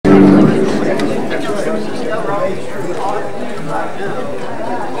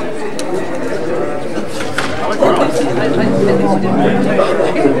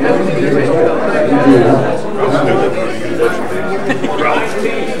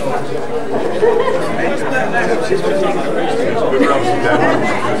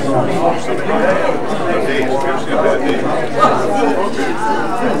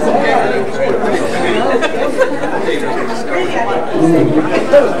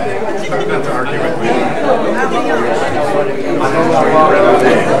Not to argue with me.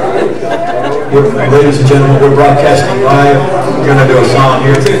 Ladies and gentlemen, we're broadcasting live. We're going to do a song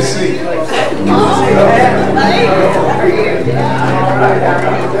here. The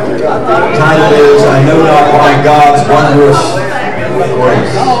title is I Know Not Why God's Wondrous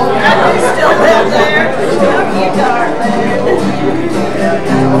Grace. Still live there.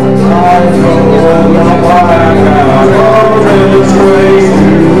 I know not why God's wondrous grace to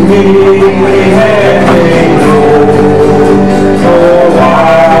me had made known. Oh, I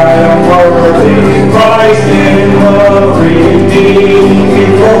am worthy, Christ in love redeemed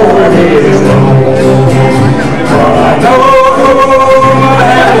before His throne. But I know I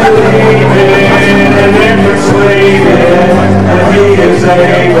have to believe in and been persuaded that He is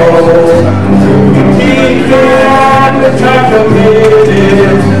able to keep the time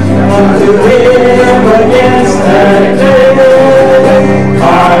committed unto Him against that day. I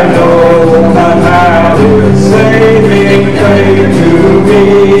know not how His saving faith to me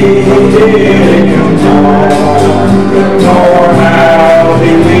did Him wrong, nor how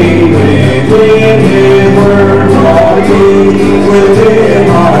believing in His word brought peace within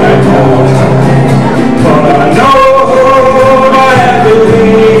my heart. But I know I have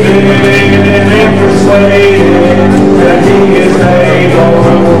believed in and persuaded that He is able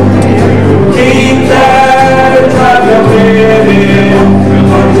to keep that time committed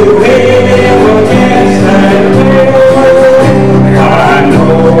unto Him against that day. I know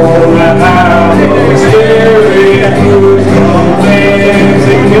that how the Spirit moves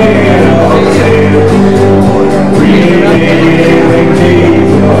convincing men of sin, revealing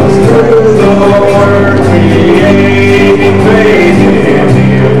Jesus through the Word, creating faith in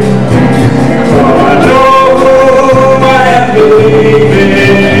Him. For I know I have believed in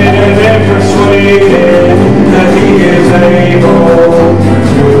and persuaded that He is able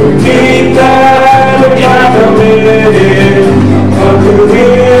to keep that time committed unto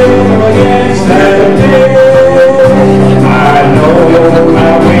Him against that day. I know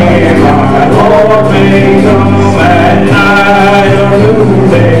now when my Lord may come at night or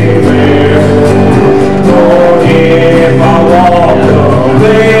noonday fair, or if I walk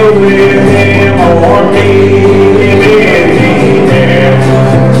away with Him or meet Him in the air.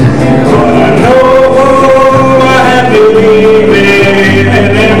 But I know I have believed in and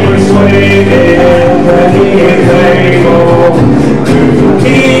am persuaded that He is able to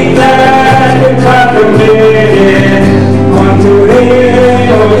keep that time committed unto Him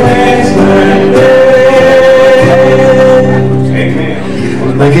against that day.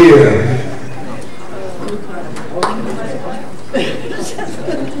 Amen. Thank you.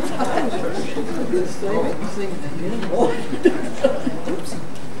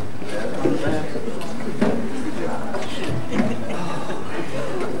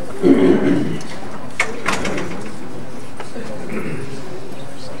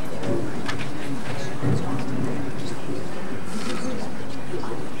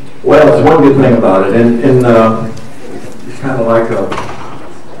 Well, there's one good thing about it, and it's kind of like a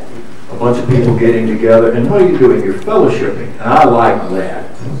bunch of people getting together, and what are you doing? You're fellowshipping, and I like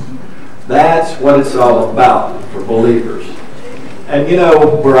that. That's what it's all about for believers. And you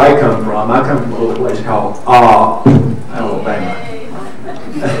know where I come from a little place called Alabama.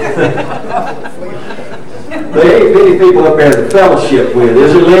 There ain't many people up there to fellowship with,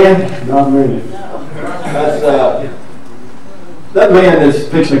 is there, Lynn? Not many. That's that man that's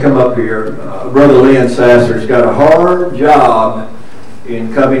fixing to come up here, Brother Lynn Sasser's got a hard job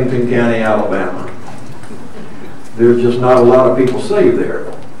in Covington County, Alabama. There's just not a lot of people saved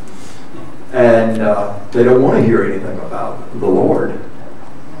there. And they don't want to hear anything about the Lord.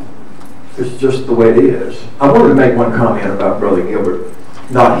 It's just the way it is. I wanted to make one comment about Brother Gilbert.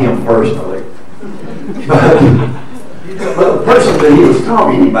 Not him personally. But the person that he was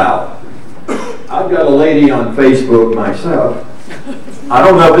talking about. I've got a lady on Facebook myself. I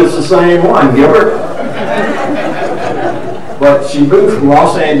don't know if it's the same one, Gilbert. But she moved from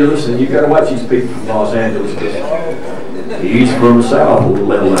Los Angeles, and you've got to watch these people from Los Angeles because he's from South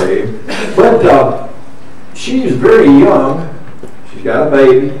LA. But she's very young. She's got a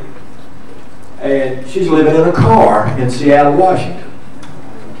baby. And she's living in a car in Seattle, Washington.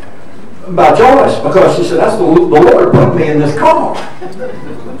 By choice, because she said, that's the Lord put me in this car.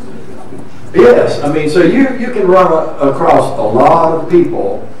 Yes, I mean, so you can run across a lot of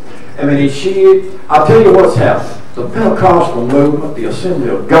people. I mean, I'll tell you what's happened. The Pentecostal movement, the Assembly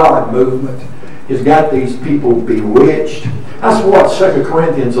of God movement, has got these people bewitched. That's what 2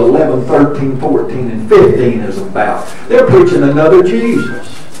 Corinthians 11, 13, 14, and 15 is about. They're preaching another Jesus.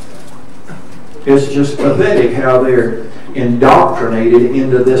 It's just pathetic how they're indoctrinated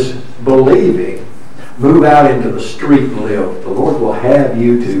into this believing. Move out into the street and live. The Lord will have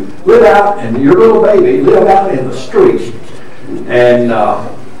you to live out, and your little baby, live out in the street. And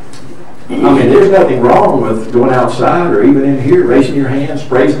there's nothing wrong with going outside or even in here, raising your hands,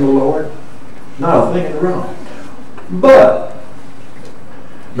 praising the Lord. Not a thing in the wrong. But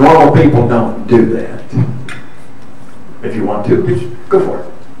normal people don't do that. If you want to, just go for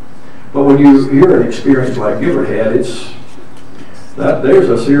it. But when you hear an experience like Gifford had, there's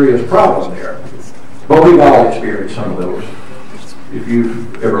a serious problem there. But we've all experienced some of those. If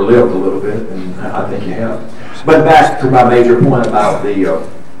you've ever lived a little bit, and I think you have. But back to my major point about the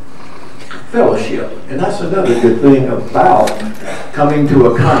fellowship. And that's another good thing about coming to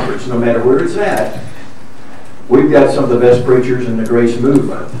a conference, no matter where it's at. We've got some of the best preachers in the Grace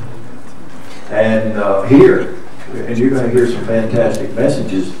Movement. And here, and you're going to hear some fantastic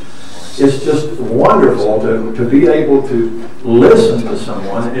messages. It's just wonderful to be able to listen to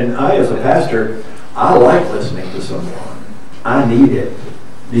someone. And I, as a pastor, I like listening to someone. I need it.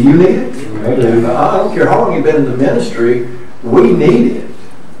 Do you need it? I do. I don't care how long you've been in the ministry, we need it.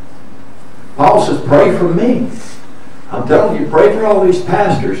 Paul says, pray for me. I'm telling you, pray for all these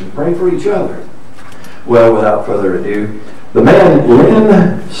pastors and pray for each other. Well, without further ado, the man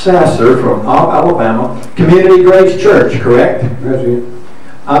Lynn Sasser from Alabama Community Grace Church, correct? That's it.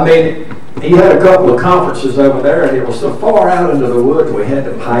 I mean, he had a couple of conferences over there, and it was so far out into the woods we had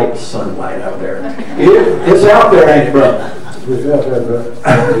to pipe sunlight out there. It's out there, ain't it, brother? It's out there, brother.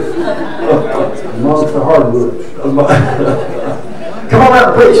 Amongst the hardwoods. Come on out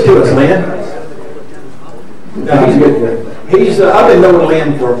and preach to us, Lynn. Now, I've been knowing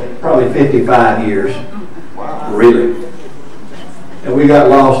Lynn for probably 55 years. Wow. Really. And we got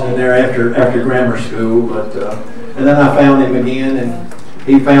lost in there after grammar school, but and then I found him again, and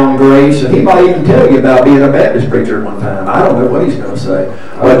he found grace, and he might even tell you about being a Baptist preacher one time. I don't know what he's going to say,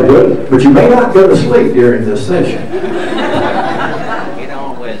 but you may not go to sleep during this session. Get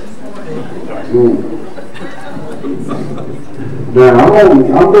on with it. Now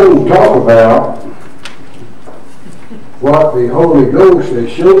I'm going to talk about what the Holy Ghost has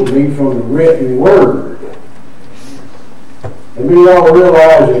showed me from the written Word. And we all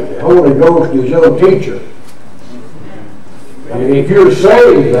realize that the Holy Ghost is your teacher. And if you're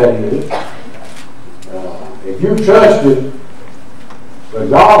saved, that is, if you trusted the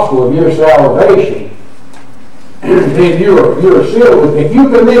gospel of your salvation, then you're sealed with. If you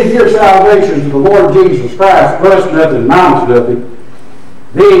committed your salvation to the Lord Jesus Christ, trust nothing, nonce nothing,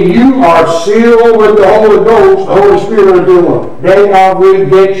 then you are sealed with the Holy Ghost, the Holy Spirit until the day of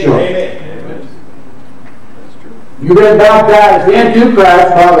redemption. Amen. You've been baptized into Christ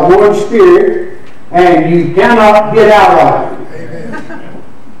by the one Spirit, and you cannot get out of it.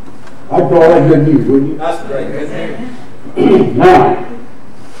 I'd call that good news, wouldn't you? That's great. Now,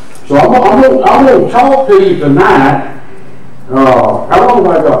 so I'm going to talk to you tonight. How long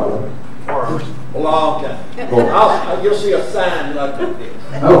have I got, brother? A long time. You'll see a sign like this.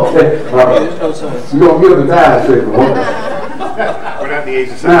 Okay. You're going to give the time signal. We're not the age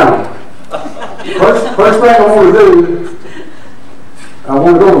of Now, first thing I want to do, I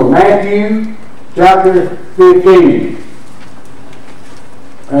want to go to Matthew chapter 15.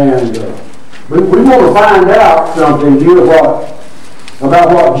 And we want to find out something here about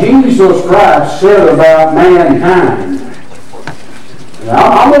what Jesus Christ said about mankind. Now,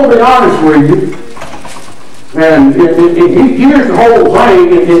 I'm going to be honest with you, and here's the whole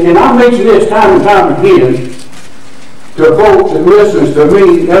thing, and I mention this time and time again to folks that listens to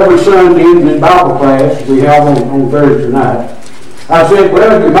me every Sunday in the Bible class we have on Thursday night. I said,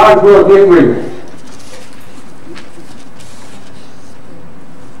 well, you might as well get real.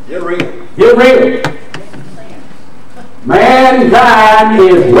 Get real. Get real. Mankind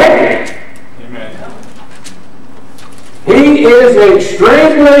is wicked. Amen. He is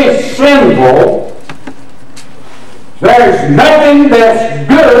extremely sinful. There's nothing that's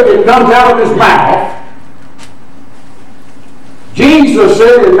good that comes out of his mouth. Jesus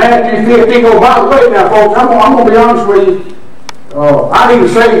said in Matthew 15, oh, by the way, now, folks, I'm going to be honest with you. I need a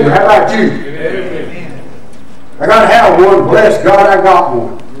Savior. How about you? Amen. I got to have one. Bless God, I got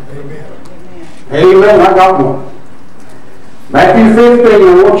one. Amen, I got one. Matthew 15,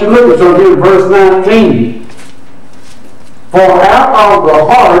 I want you to look at something here, verse 19. For out of the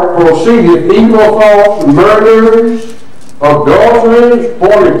heart proceedeth evil thoughts, murders, adulteries,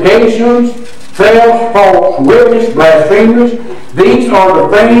 fornications, thefts, false witness, blasphemers. These are the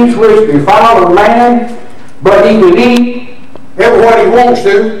things which defile a man, but he can eat every what he wants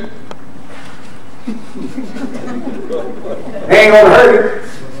to. Ain't gonna hurt him.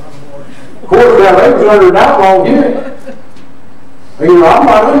 Of course, now they was under an outlaw here. You know, I'm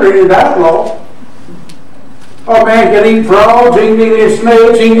not under any of that law. A man can eat frogs, he can eat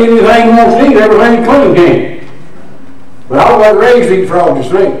snakes, he can eat anything he wants to eat, everything clean can. But I wasn't raised to eat frogs and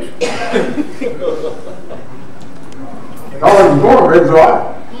snakes. I wasn't born red, so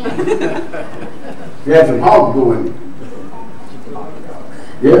you had some hogs going.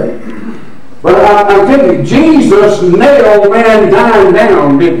 Yeah. But I'm telling you, Jesus nailed mankind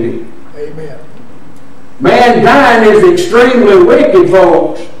down, didn't he? Amen. Mankind is extremely wicked,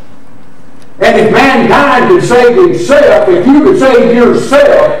 folks. And if mankind could save himself, if you could save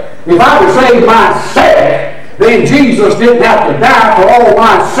yourself, if I could save myself, then Jesus didn't have to die for all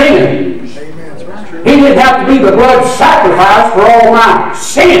my sins. Amen. He didn't have to be the blood sacrifice for all my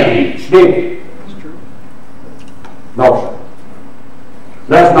sins, did he? That's true. No, sir.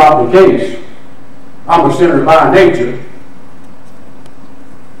 That's not the case. I'm a sinner by nature.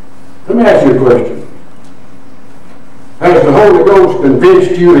 Let me ask you a question. Has the Holy Ghost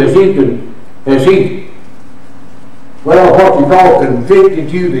convinced you, what you call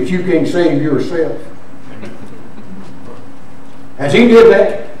convicted you that you can't save yourself? Has he did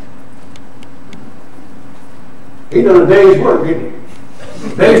that? He done a day's work, didn't he?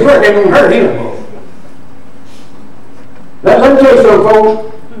 Day's work ain't gonna hurt him. Let me tell you something,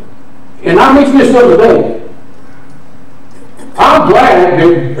 folks. And I mentioned this the other day. I'm glad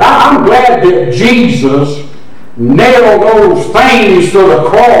that Jesus nailed those things to the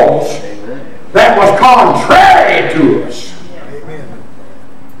cross that was contrary to us. Amen.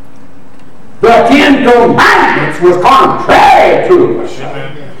 The 10 Commandments was contrary to us.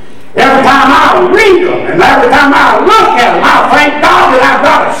 Every time I read them and every time I look at them, I thank God that I've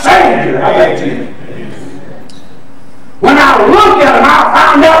got a Savior. How about you? When I look at them, I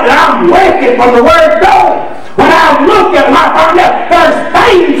find out that I'm wicked from the Word go. When I look at them, I find out there's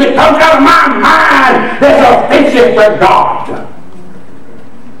things that come out of my mind that's offensive to God.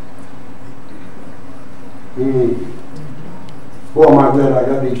 Boy, am I glad I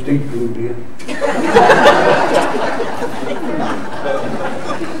got these teeth glued in.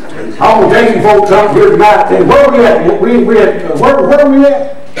 I'm going to take you folks up here tonight and say, where are we at? Where are we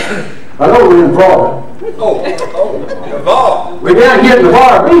at? I know we're in Florida. We're down here in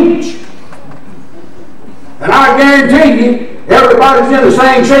Navarre Beach. And I guarantee you, everybody's in the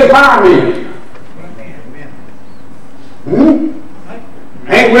same shape I'm in.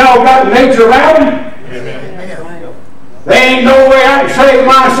 Ain't we all got nature around him? There ain't no way I can save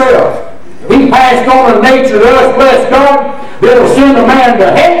myself. He passed on a nature to us, bless God, that'll send a man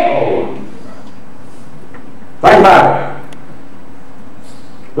to hell. Think about it.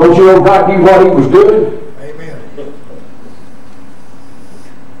 Don't you know God knew what he was doing? Amen.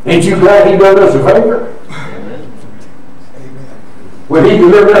 Ain't you glad he done us a favor? Amen. When he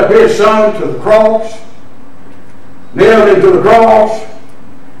delivered up his son to the cross, nailed him to the cross,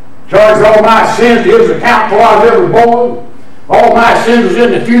 charged all my sins to his account before I was ever born. All my sins was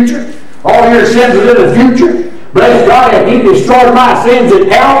in the future. All your sins was in the future. Bless God, and he destroyed my sins at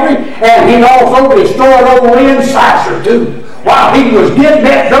Calvary, and he also destroyed old Lynn Sasser too. While he was getting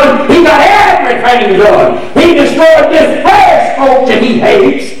that done, he got everything done. He destroyed this flesh, folks, that he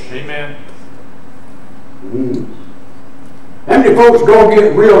hates. Amen. How many folks go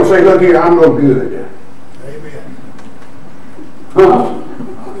get real and say, look here, I'm no good? Amen. Huh?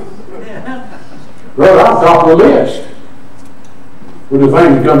 Well, I'm top of the list with the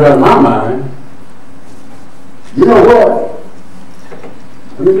thing that comes out of my mind. You know what?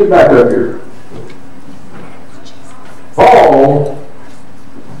 Let me get back up here. Paul,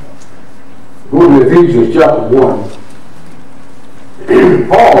 going to Ephesians chapter 1,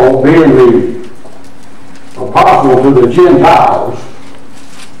 Paul, being the apostle to the Gentiles,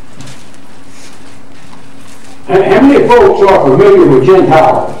 and how many folks are familiar with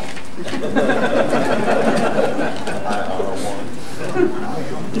Gentiles?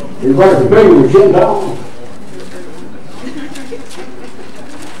 Everybody familiar with Gentiles?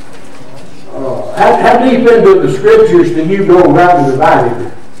 How deep into the scriptures do you go around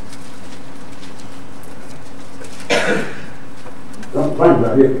divided? Don't think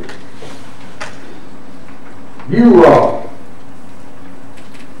about it.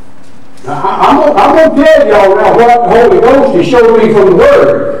 I'm going to tell y'all now what the Holy Ghost has showed me from the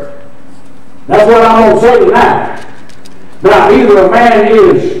Word. That's what I'm going to say tonight. Now, either a man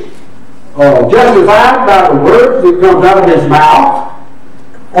is justified by the words that comes out of his mouth,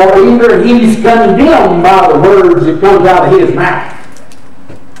 or either he's condemned by the words that comes out of his mouth.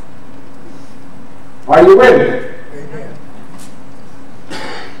 Are you ready? Amen.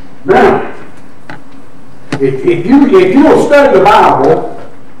 Now, if you'll study the Bible,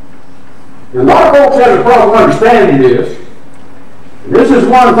 and a lot of folks have a problem understanding this, This is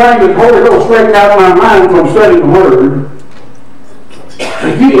one thing that the Holy Ghost straightened out of my mind from studying the Word.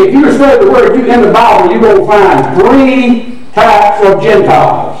 If you study the Word, in the Bible, you're going to find 3 types of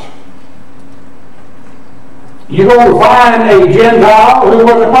Gentiles. You're going to find a Gentile who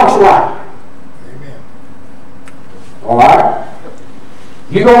was a proselyte. Amen. All right?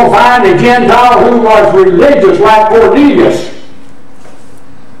 You're going to find a Gentile who was religious like Cornelius.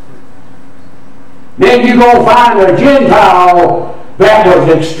 Then you're going to find a Gentile that was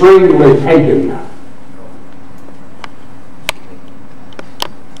extremely pagan.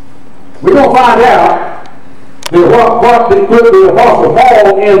 We're going to find out that what the Apostle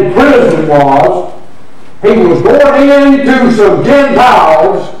Paul in prison was. He was going into some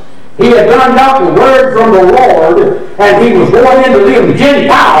Gentiles. He had got the word from the Lord, and he was going into them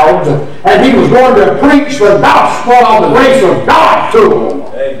Gentiles, and he was going to preach the gospel of the grace of God to them.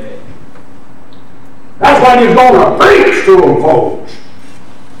 Amen. That's what he was going to preach to them, folks.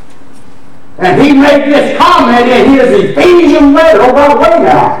 And he made this comment in his Ephesian letter. Oh, by the way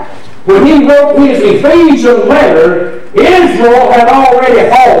now, when he wrote his Ephesian letter, Israel had already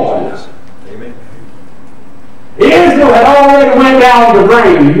fallen. Israel had already went down the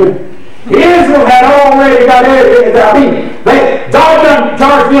drain. Israel had already got God done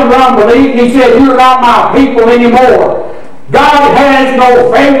charged them with unbelief. He said, you're not my people anymore. God has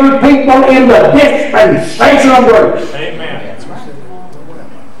no favored people in the dispensation of grace. Amen.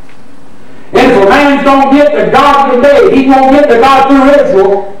 And if a man's going to get to God today, he won't get to God through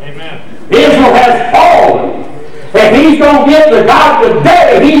Israel. Amen. Israel has fallen. If he's going to get to God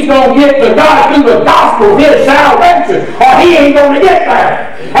today, he's going to get to God through the gospel of his salvation, or he ain't going to get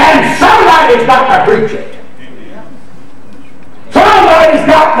there. And somebody's got to preach it. Somebody's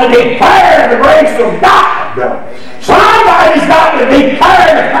got to declare the grace of God. Somebody's got to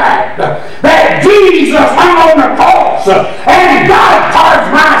declare the fact that Jesus hung on the cross, and God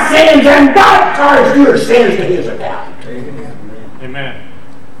charged my sins, and God charged your sins to his account. Amen.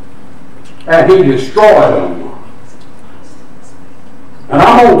 And he destroyed them. And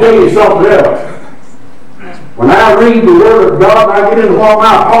I'm going to tell you something else. When I read the Word of God, I get into what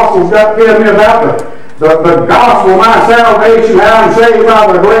my apostles got to tell me about the gospel of my salvation, how I'm saved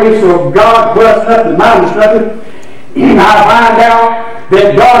by the grace of God, plus nothing, minus nothing. I find out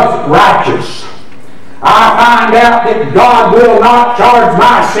that God's righteous. I find out that God will not charge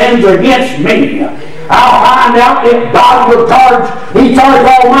my sins against me. I'll find out that God will He charged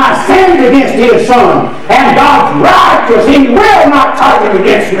all my sins against His Son. And God's righteous. He will not charge them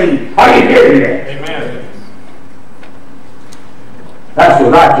against me. Are you hearing me? Amen. That's the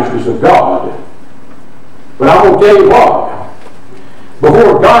righteousness of God. But I'm going to tell you what.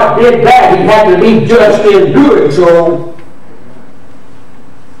 Before God did that, He had to be just in doing so.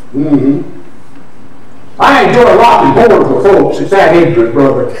 I enjoy locking doors with folks. It's that ignorant,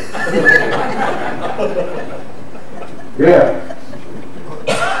 brother. Yeah.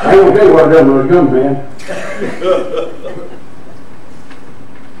 I ain't going to tell you what it does when it comes, man.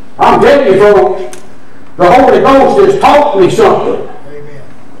 I'm telling you, folks, the Holy Ghost has taught me something. Amen.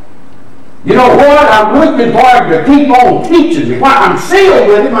 You know what? I'm looking for Him to keep on teaching me. Why? I'm sealed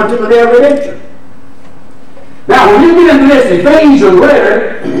with Him until the day of redemption. Now, when you get into this Ephesian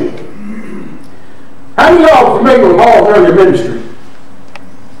letter, how many of y'all are familiar with Paul's early ministry?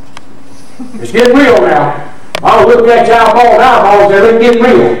 It's getting real now. I'll look at y'all Paul's eyeballs and say, let's get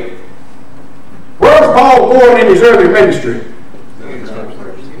real. Where's Paul going in his early ministry?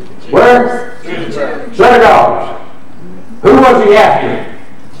 Where? Synagogues. Who was he after?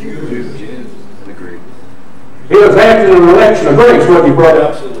 He was after an election of grace, wasn't he, brother?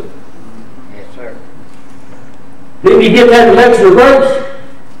 Absolutely. Yes, sir. Didn't he get that election of grace?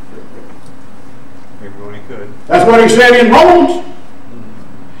 Everyone he could. That's what he said in Romans.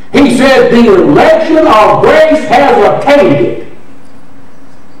 He said the election of grace has obtained it.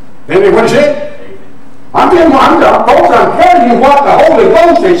 Isn't what he said? I'm telling you what the Holy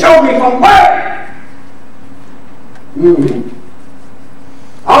Ghost has shown me from where.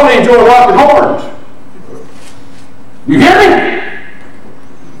 I only enjoy rocking horns. You hear me?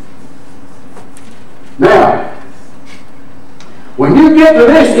 Now, when you get to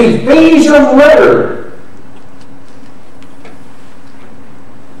this Ephesian letter,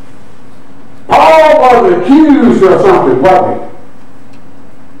 Paul was accused of something, wasn't he?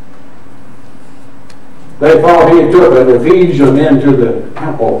 They thought he took an Ephesian into the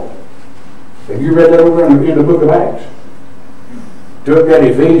temple. Have you read that over in the book of Acts? Took that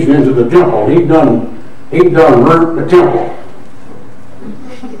Ephesian into the temple. He'd done burnt the temple.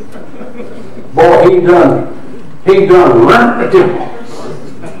 Boy, he done burnt the temple.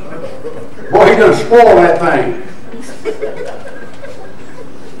 Boy, he done spoiled that thing.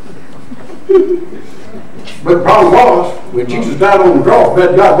 But the problem was, when Jesus died on the cross,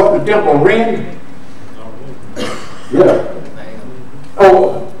 but God, what the temple ring? Yeah.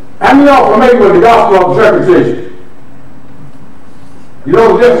 Oh, how many of y'all are familiar with the gospel of circumcision? You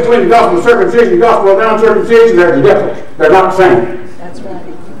know the difference between the gospel of circumcision and the gospel of uncircumcision? There's a difference. They're not the same. That's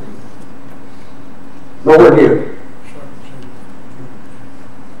right. Nowhere near.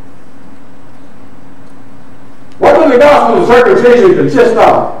 What does the gospel of circumcision consist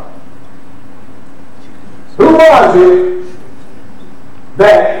of? Who was it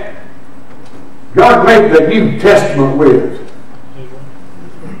that God made the New Testament with?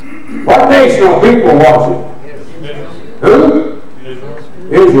 What nation of people was it? Who?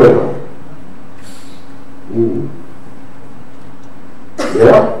 Israel.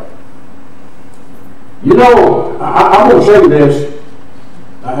 Yeah. You know, I'm going to say this,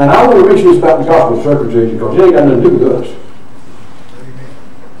 and I want to mention this about the gospel of circumcision because it ain't got nothing to do with us.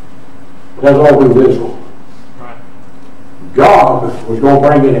 That's all we with Israel. God was going to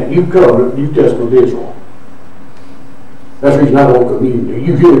bring in a new covenant, New Testament of Israel. That's the reason I don't communion.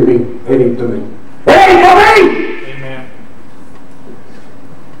 You hear me? It ain't to me. It ain't to me! Amen.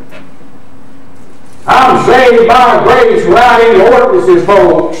 I'm saved by grace without any ordinances,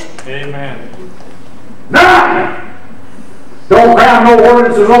 folks. Amen. None! Don't crown no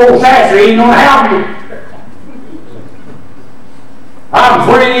ordinances, old sassy, ain't gonna help you. I'm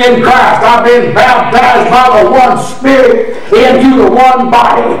free in Christ. I've been baptized by the one Spirit into the one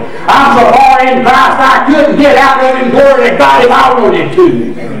body. I'm so far in Christ I couldn't get out of it and glory to God if I wanted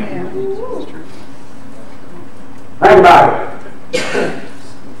to. Think about it.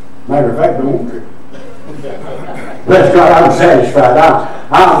 Matter of fact, don't want to. Bless God, I'm satisfied.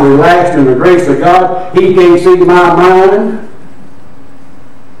 I'm relaxed in the grace of God. He can't see my mind.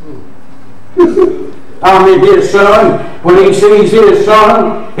 I'm in His Son. When He sees His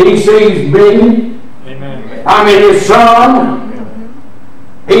Son, He sees me. Amen. I'm in His Son.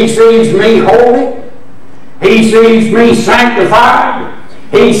 He sees me holy. He sees me sanctified.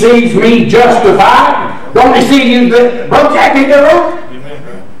 He sees me justified. Don't He see you, Brother Jackie girl?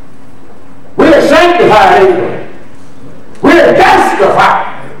 Amen. We're sanctified anyway. We're justified.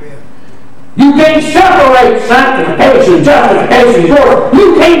 You can't separate sanctification, justification, glory.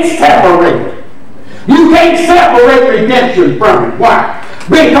 You can't separate it. You can't separate redemption from it. Why?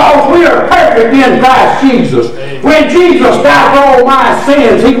 Because we are perfect in Christ Jesus. When Jesus died for all my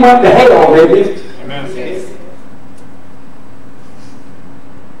sins, He went to hell, didn't He? Amen.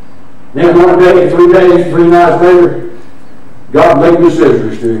 Then one day, 3 days, 3 nights later, God laid the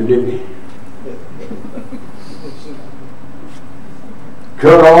scissors to Him, didn't He?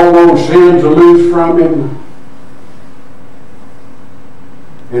 Cut all those sins loose from Him.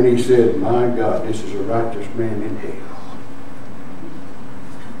 And He said, my God, this is a righteous man in hell.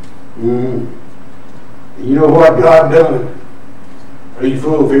 You know what God done? He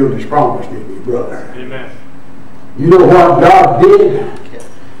fulfilled His promise, didn't He, brother? Amen. You know what God did?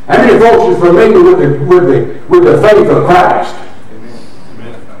 How many folks are familiar with the faith of Christ? Amen.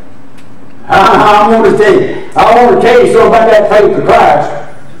 I want to tell you something about that faith of Christ.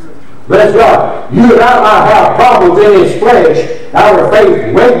 Bless God. You and I might have problems in His flesh. Our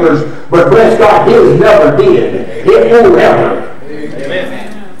faith wavers, but bless God, His never did. It won't ever. Amen.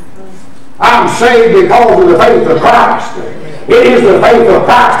 I'm saved because of the faith of Christ. It is the faith of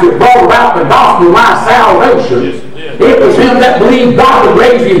Christ that brought about the gospel of my salvation. It was Him that believed God would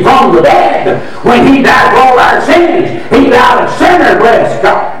raise Him from the dead. When He died for all our sins, He died a sinner, bless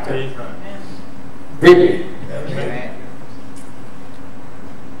God. Did He?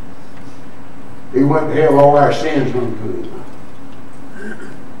 He went to hell, all our sins went to Him.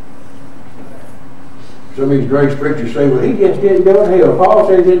 Some of these great preachers say, well, He just didn't go to hell. Paul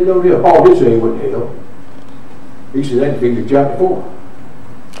said He didn't go to hell. Paul did say He went to hell. He said that in Ephesians chapter 4.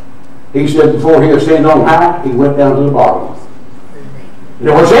 He said before He ascended on high, He went down to the bottom. You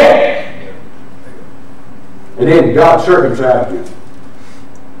know what's that? And then God circumcised Him.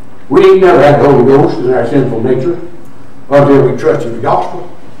 We ain't never had the Holy Ghost in our sinful nature until we trusted the gospel.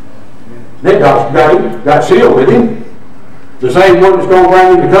 Then God got sealed with Him. The same one that's going to bring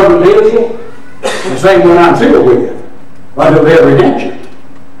Him to covenant to Israel. The same one I'm sealed with until their redemption.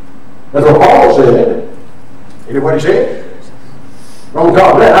 That's what Paul said. You know what he said? On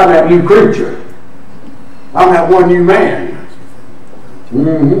top of that, I'm that new creature. I'm that one new man.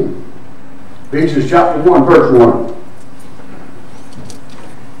 Ephesians chapter 1, verse 1.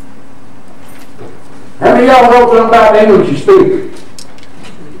 How many of y'all know something about the English you speak?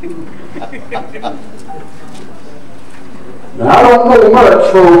 Now, I don't know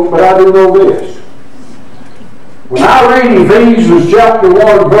much, folks, but I do know this. When I read Ephesians chapter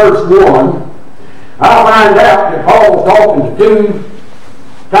 1, verse 1, I find out that Paul was talking to two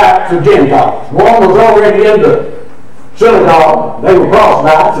types of Gentiles. One was already in the synagogue, they were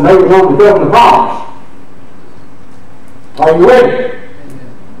proselytes, and they were going to become the promise. Are you ready?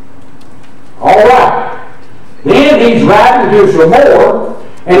 All right. Then he's writing to some more,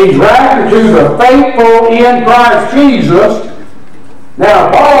 and he's writing to the faithful in Christ Jesus. Now,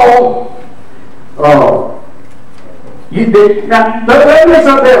 Paul, let me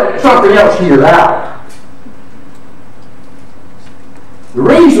something else here out. The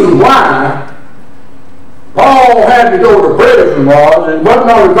reason why Paul had to go to prison was, it wasn't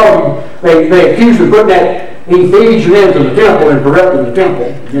only because they accused him of putting that Ephesian into the temple and corrupting the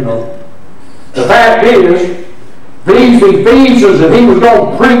temple, you know. The fact is, these Ephesians that he was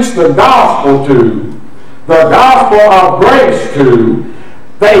going to preach the gospel to, the gospel of grace to,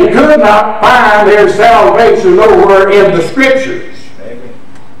 they could not find their salvation nowhere in the Scriptures. Amen.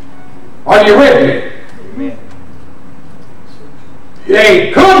 Are you with me? Amen.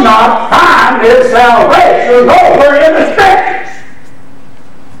 They could not find their salvation nowhere in the Scriptures.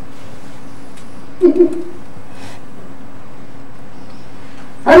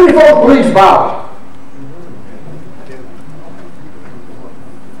 How many folks believe the Bible?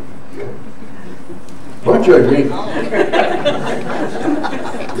 Bunch of you.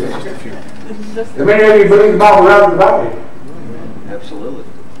 How many of you believe the Bible around the body? Absolutely.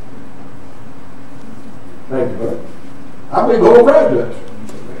 Thank you, bud. I believe the whole crowd does.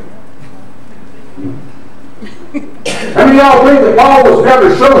 How many of y'all believe that Paul was never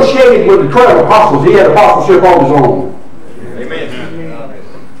associated with the 12 apostles? He had apostleship on his own. Amen.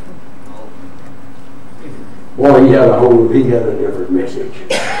 Boy, he had a different message.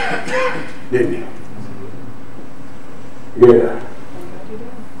 Didn't he? Yeah.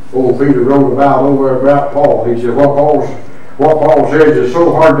 Old Peter wrote about Paul. He said, what Paul says is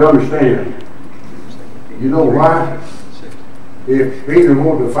so hard to understand. You know why? If Peter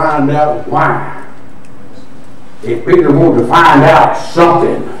wanted to find out why, if Peter wanted to find out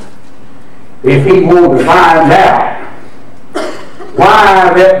something, if he wanted to find out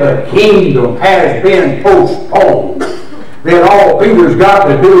why that the kingdom has been postponed, then all Peter's got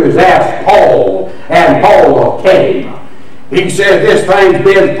to do is ask Paul, and Paul came. He said, this thing's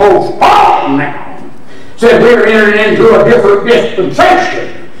been postponed now. Said we're entering into a different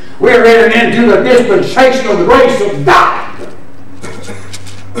dispensation. We're entering into the dispensation of the grace of God.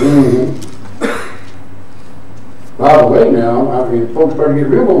 Mm-hmm. By the way, now, I mean, folks better get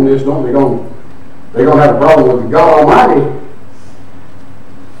real on this, don't they? They're going to have a problem with God Almighty.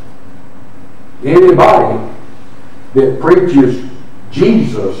 Anybody that preaches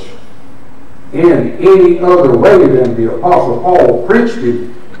Jesus in any other way than the Apostle Paul preached it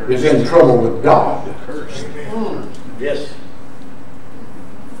is in trouble with God. Yes.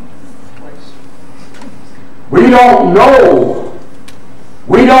 We don't know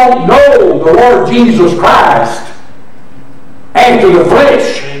the Lord Jesus Christ after the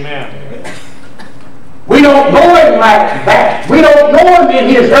flesh. Amen. We don't know him like that. We don't know him in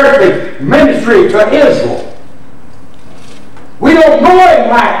his earthly ministry to Israel. We don't know him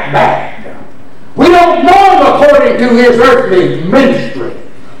like that. We don't know him according to his earthly ministry.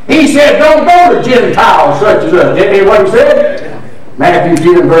 He said, don't go to Gentiles such as us. Isn't what he said? Matthew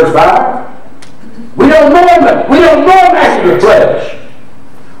 10 verse 5. We don't know him after the flesh.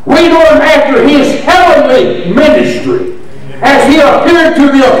 We know him after his heavenly ministry. As he appeared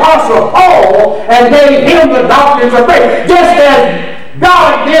to the Apostle Paul and gave him the doctrines of faith. Just as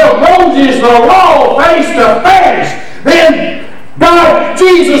God gave Moses the law face to face, then God,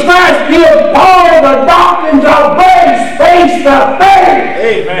 Jesus Christ, gave Paul the doctrines of grace face to face.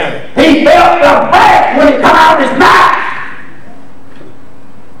 Amen. He felt the back when it come out of his mouth.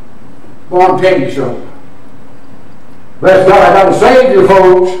 Well, I'm telling you something. Bless God, I got a Savior,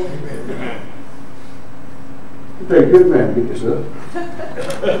 folks. You take a good man to get this up.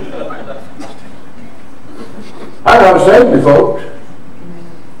 I got a Savior, folks.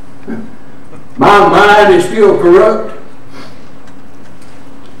 My mind is still corrupt,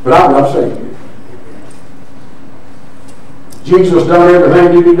 but I'm not Savior. Jesus done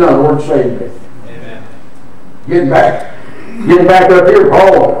everything he could done, Lord, save me. Amen. Getting back up here,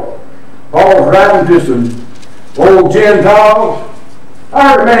 Paul's writing to some old Gentiles. I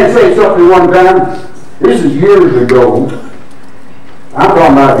heard a man say something one time. This is years ago. I'm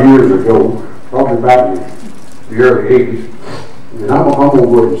talking about years ago, probably about in the early 80s. And I'm going to go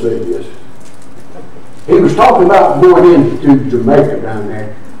ahead and say this. He was talking about going into Jamaica down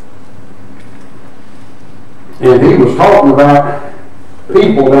there. And he was talking about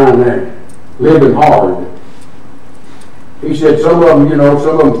people down there living hard. He said some of them,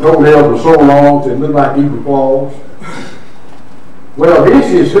 some of them toenails were so long they looked like eagle claws. Well,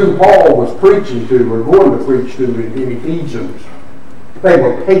 this is who Paul was preaching to, or going to preach to in Ephesians. They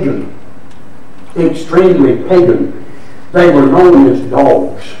were pagan, extremely pagan. They were known as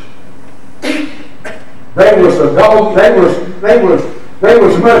dogs. They was a dog. They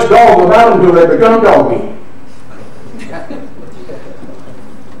was much dog about them until they become doggy.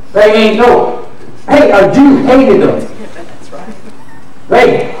 They ain't no. Hey, a Jew hated them. That's right.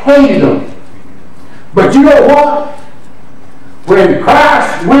 They hated them. But you know what? When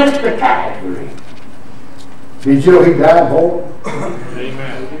Christ went to Calvary, did you know he died for them?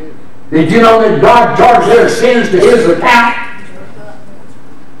 Amen. Did you know that God charged their sins to his account?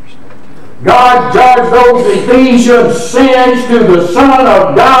 God charged those Ephesian sins to the Son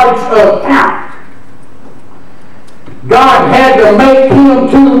of God's account. God had to make him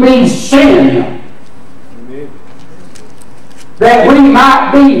to be sin, that we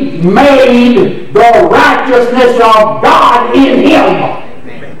might be made the righteousness of God in him.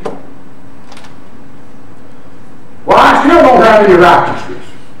 Well, I still don't have any righteousness.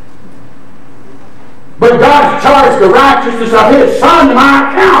 But God charged the righteousness of his Son to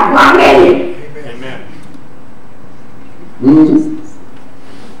my account when I'm in him. Amen.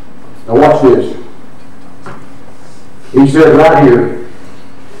 Now watch this. He said right here,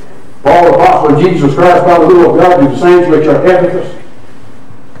 Paul, apostle of Jesus Christ, by the will of God, to the saints which are Ephesus,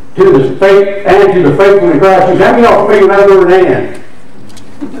 to the faith and to the faithful in Christ Jesus. How many of y'all familiar with that word "and"?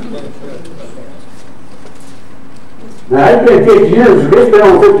 Now, it's been 50 years. It's been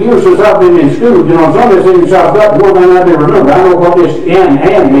over 50 years since I've been in school. Some of this things I've got more than I can remember. I know what this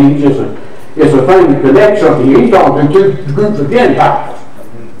 "and" means. It's a thing to connect something. He's talking to two groups of Gentiles.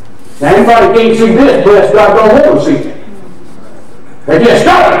 Now, anybody can't see this, bless God, don't want to see it. They just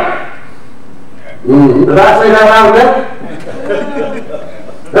stubborn. Did I say that loud enough?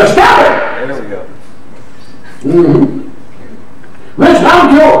 They're stubborn. There we go. Listen, I'm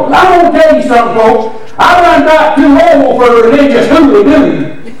going to tell you something, folks. I done got too old for religious hoodoo-doo.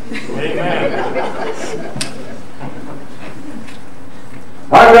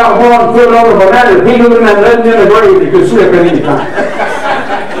 I got one foot on the banana, he moving and letting in the grave that could slip at any time.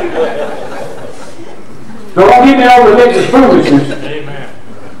 So don't give me all religious foolishness. Amen.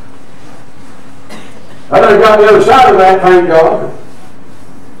 I done got the other side of that, thank God.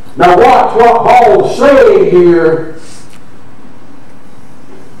 Now watch what Paul's saying here.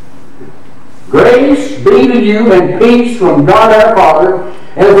 Grace be to you and peace from God our Father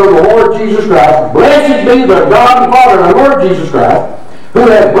and from the Lord Jesus Christ. Blessed be the God and Father of our Lord Jesus Christ, who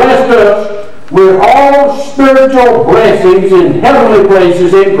hath blessed us with all spiritual blessings in heavenly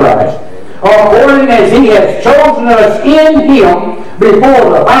places in Christ, according as he has chosen us in him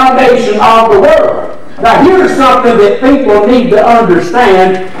before the foundation of the world. Now here's something that people need to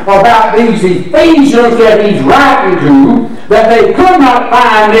understand about these Ephesians that he's writing to, that they could not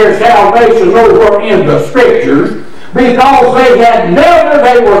find their salvation nowhere in the Scriptures, because they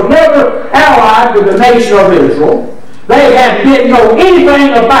were never allied with the nation of Israel. They didn't know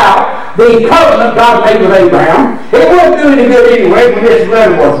anything about the covenant God made with Abraham. It wouldn't do any good anyway when this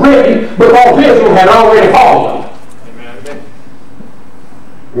letter was written, because Israel had already fallen.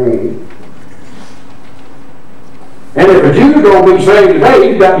 Amen. And if a Jew don't be saved today,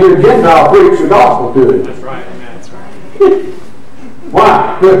 you've got your Gentile preach the gospel to it. That's right. Amen. That's right.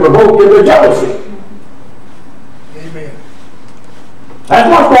 Why? To provoke him to jealousy. Amen. That's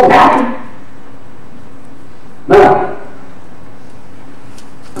what's going to happen. Now,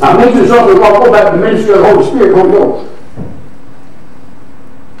 I mentioned something about go back to the ministry of the Holy Spirit, Holy Ghost.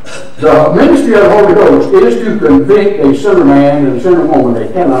 The ministry of the Holy Ghost is to convict a sinner man and a sinner woman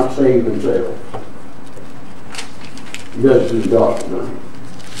they cannot save themselves. He does it through the gospel, doesn't he?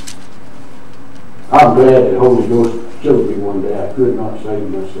 I'm glad that the Holy Ghost showed me one day I could not save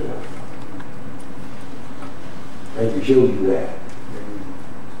myself. And he showed you that.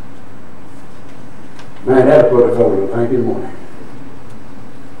 Man, that'll put a fellow to think in the morning.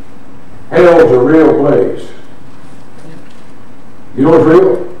 Hell's a real place. You know what's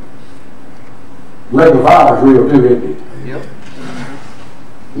real? Lake of fire is real too, isn't it? Yep.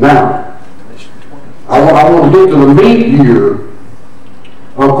 Now, I want to get to the meat here.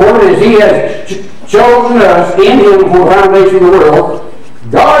 According as he has chosen us in him before the foundation of the world,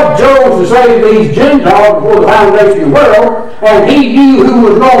 God chose to save these Gentiles before the foundation of the world, and he knew who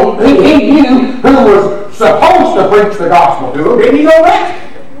was going. He knew who was supposed to preach the gospel to them. Didn't he know that?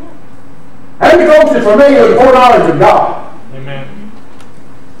 How many folks is familiar with the foreknowledge of God? Amen.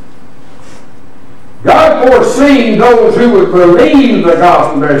 God foreseen those who would believe the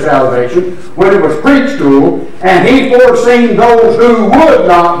gospel of their salvation when it was preached to them, and He foreseen those who would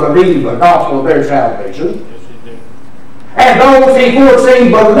not believe the gospel of their salvation. And those He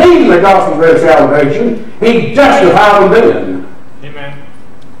foreseen believe the gospel of their salvation, He justified them then. Amen.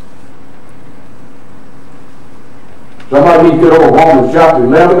 Somebody needs to get over Romans chapter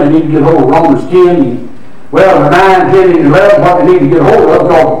 11. They need to get over Romans 10. Well, the 9, 10, and 11, what they need to get hold of.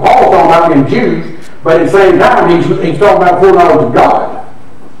 Because Paul's talking about them Jews, but at the same time, he's talking about foreknowledge of God.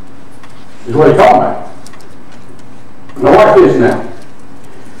 Is what he's talking about. Now watch this now.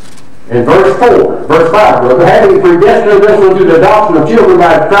 In verse 4, verse 5, brother, having predestinated us unto the adoption of children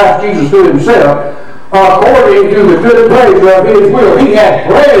by Christ Jesus to Himself, according to the good pleasure of His will. He had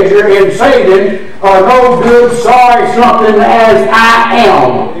pleasure in saving no good, sorry, something as I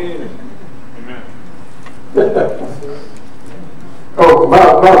am. Oh, by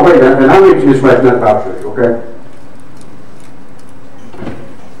the way, and I'll mention this last night about you, okay?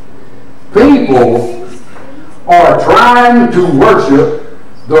 People are trying to worship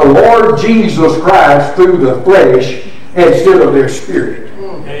the Lord Jesus Christ through the flesh instead of their spirit.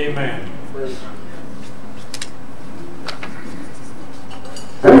 Amen.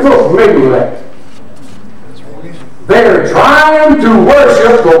 How many folks familiar with that? They're trying to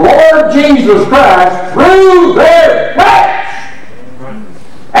worship the Lord Jesus Christ through their flesh.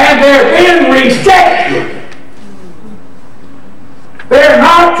 And they're being rejected. They're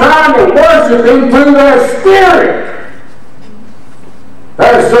not trying to worship Him through their spirit.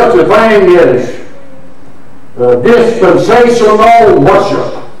 There's such a thing as dispensational worship.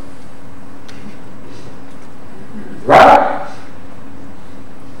 Right?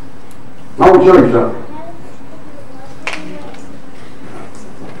 I want to show you something.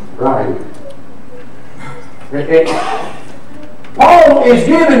 Right. Paul is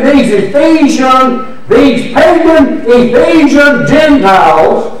giving these pagan Ephesian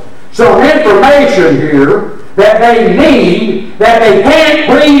Gentiles some information here that they need, that they can't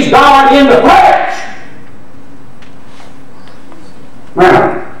please God in the flesh.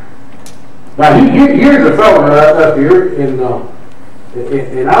 Now here's a fellow up here, and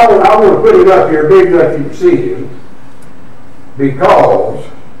I want to put him up here big enough you can see him, because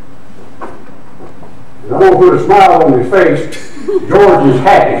I want to put a smile on his face. George is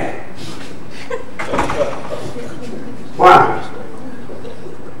happy. Why?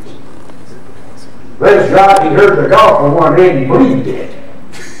 Bless God, he heard the gospel one day and he believed it.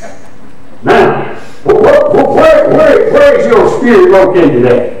 Now, where is your spirit located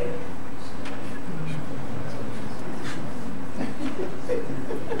today?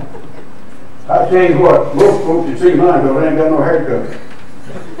 I tell you what, most folks that see mine go, they ain't got no haircut.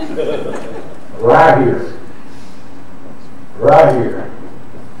 Right here. Right here.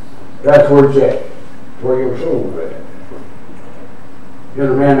 That's where it's at. Where your soul is at. The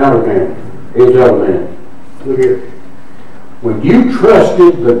other man, the other man. Here's the other man. Look here. When you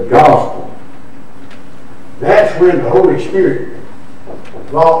trusted the gospel, that's when the Holy Spirit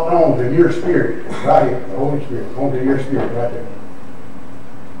locked on to your spirit. Right here. The Holy Spirit. Onto your spirit right there.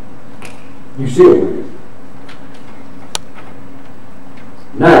 You see it with you.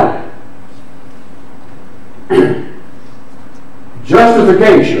 Now,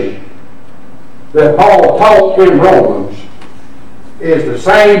 justification that Paul taught in Romans is the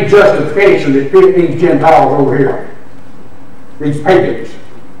same justification that fit these Gentiles over here. These pagans.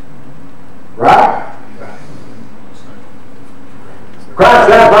 Right? Christ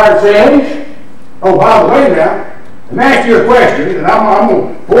died for sins. Oh, by the way now, let me ask you a question, and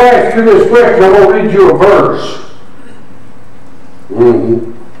before I ask you this question, I'm going to read you a verse.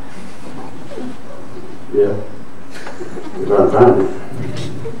 Yeah. If I find it.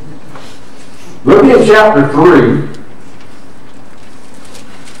 Look at chapter 3,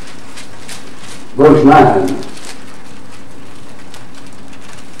 verse 9.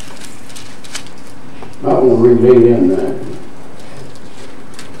 I won't read 8 and 9.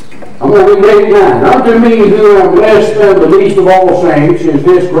 I'm going to read 8 and 9. Unto me who am less than the least of all saints is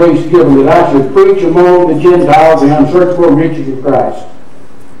this grace given, that I should preach among the Gentiles the unsearchable riches of Christ,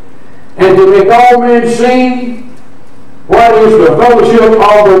 and to make all men see what is the fellowship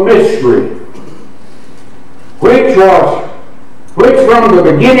of the mystery, which from the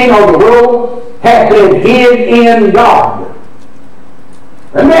beginning of the world hath been hid in God.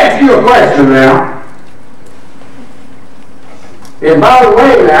 Let me ask you a question now. And by the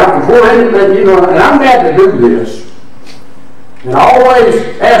way now, before anything, and I'm glad to do this, and I always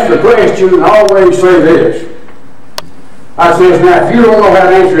ask the question and I always say this. I says, now if you don't know how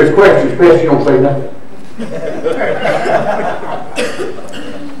to answer this question, it's best you don't say nothing.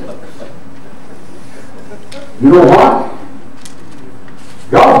 You know what?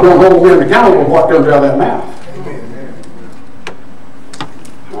 God's going to hold them accountable for what comes out of that mouth.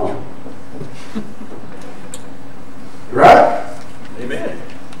 Oh. Right? Amen.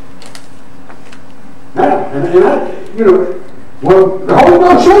 Now, and you know, well, the Holy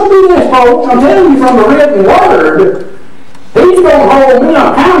Ghost showed me this, folks. I'm telling you from the written word, He's going to hold me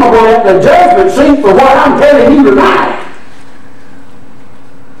accountable at the judgment seat for what I'm telling you tonight.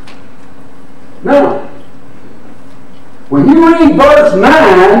 Now, when you read verse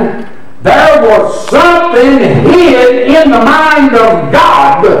 9, there was something hid in the mind of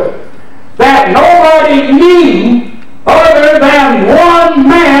God that nobody knew other than one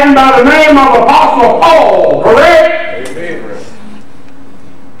man by the name of Apostle Paul, correct? Amen.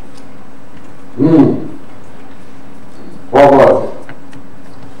 What was it?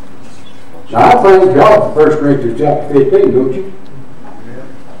 Now, I thank God for 1 Corinthians chapter 15, don't you?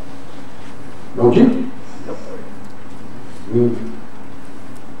 Don't you?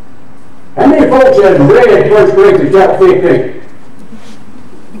 How many folks have read 1 Corinthians chapter 15?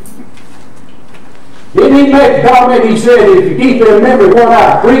 Didn't he make a comment? He said, if you keep in memory what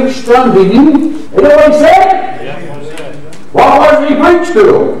I preached unto you, you know what he said? What was it he preached to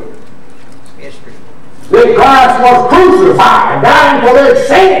them? That Christ was crucified, dying for their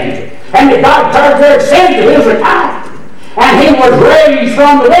sins, and that God turned their sins to His account. And He was raised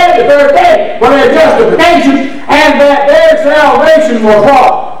from the dead the third day for their justification, and that their salvation was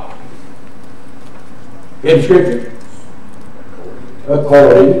what? In Scripture.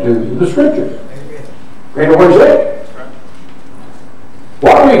 According to the Scriptures. You know what He said?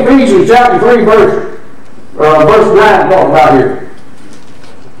 What do Ephesians chapter 3 verse 9 talk about here?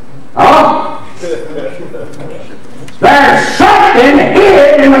 Huh? There's something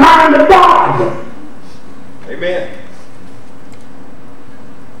hid in the mind of God. Amen.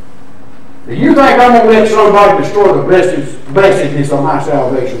 Do you think I'm going to let somebody destroy the blessedness of my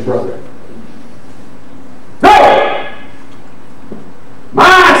salvation, brother? No!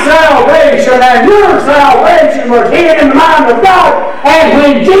 My salvation and your salvation was hid in the mind of God. And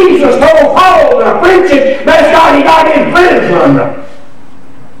when Jesus told Paul to preach it, that's how he got in prison.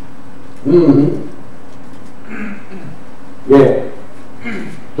 Yeah.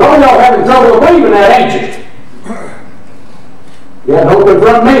 Some of y'all having trouble believing that, ain't you? Yeah, don't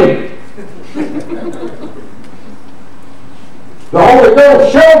confront me. The Holy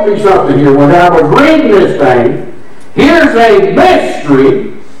Ghost showed me something here when I was reading this thing. Here's a mystery.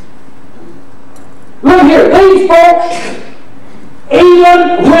 Look here, these folks, even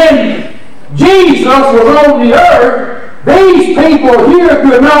when Jesus was on the earth, these people here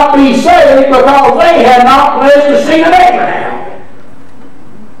could not be saved because they had not blessed the seed of Abraham.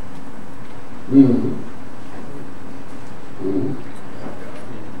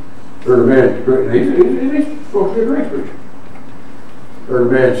 Heard a man, he's supposed to be a great preacher. Heard a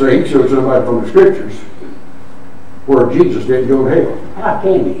man say he showed somebody from the Scriptures where Jesus didn't go to hell. How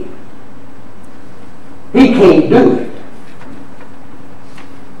can he? He can't do it.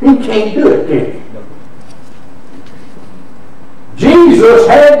 He can't do it, can he? Jesus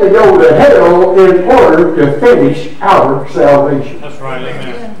had to go to hell in order to finish our salvation. That's right,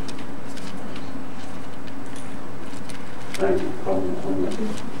 amen. Thank you.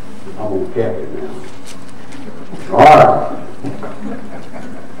 I'm going to cap it now. All right.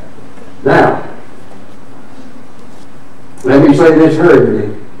 Now, let me say this hurriedly,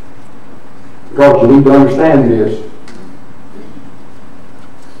 because you need to understand this.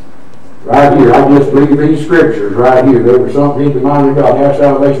 Right here, I just believe these scriptures right here. There was something in the mind of God. Have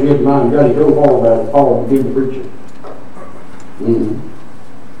salvation in the mind of God. He told Paul about it. Paul began to preach it.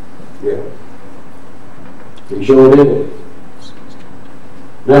 Yeah. He sure did it.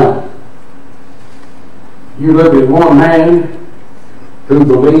 Now, you look at one man who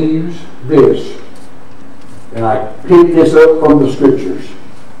believes this, and I picked this up from the Scriptures.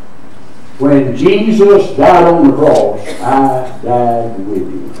 When Jesus died on the cross, I died with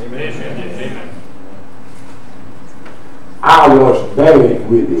him. Amen. I was buried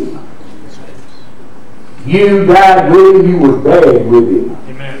with him. You died with him, you were buried with him.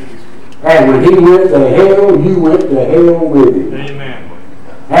 Amen. And when he went to hell, you went to hell with him. Amen.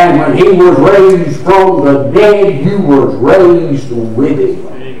 And when he was raised from the dead, you was raised with him.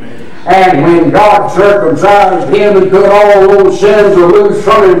 Amen. And when God circumcised him and put all those sins loose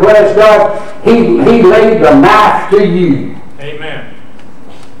from him, bless God, he laid the knife to you. Amen.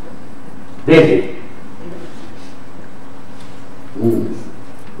 Did he?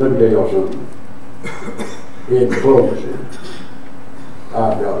 Let me tell y'all something. In closing,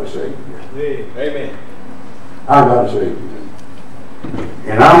 I've got a Savior. Amen. I've got a Savior.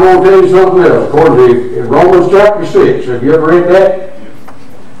 And I'm going to tell you something else. According to Romans chapter 6, have you ever read that?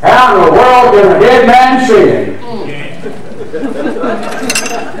 How in the world can a dead man sin?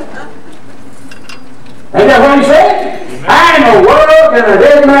 Ain't that what he said? How in the world can a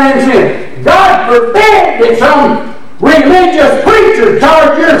dead man sin? God forbid that some religious preacher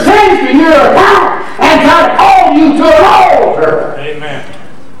charge your sins to your account and try to call you to an altar. Amen.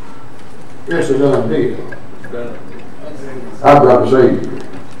 It's a done deal. I've got to say,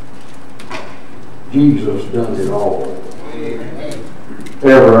 Jesus done it all.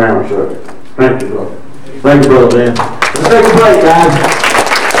 Every ounce of it. Thank you, brother. Thank you, Brother Dan. Let's take a break, guys.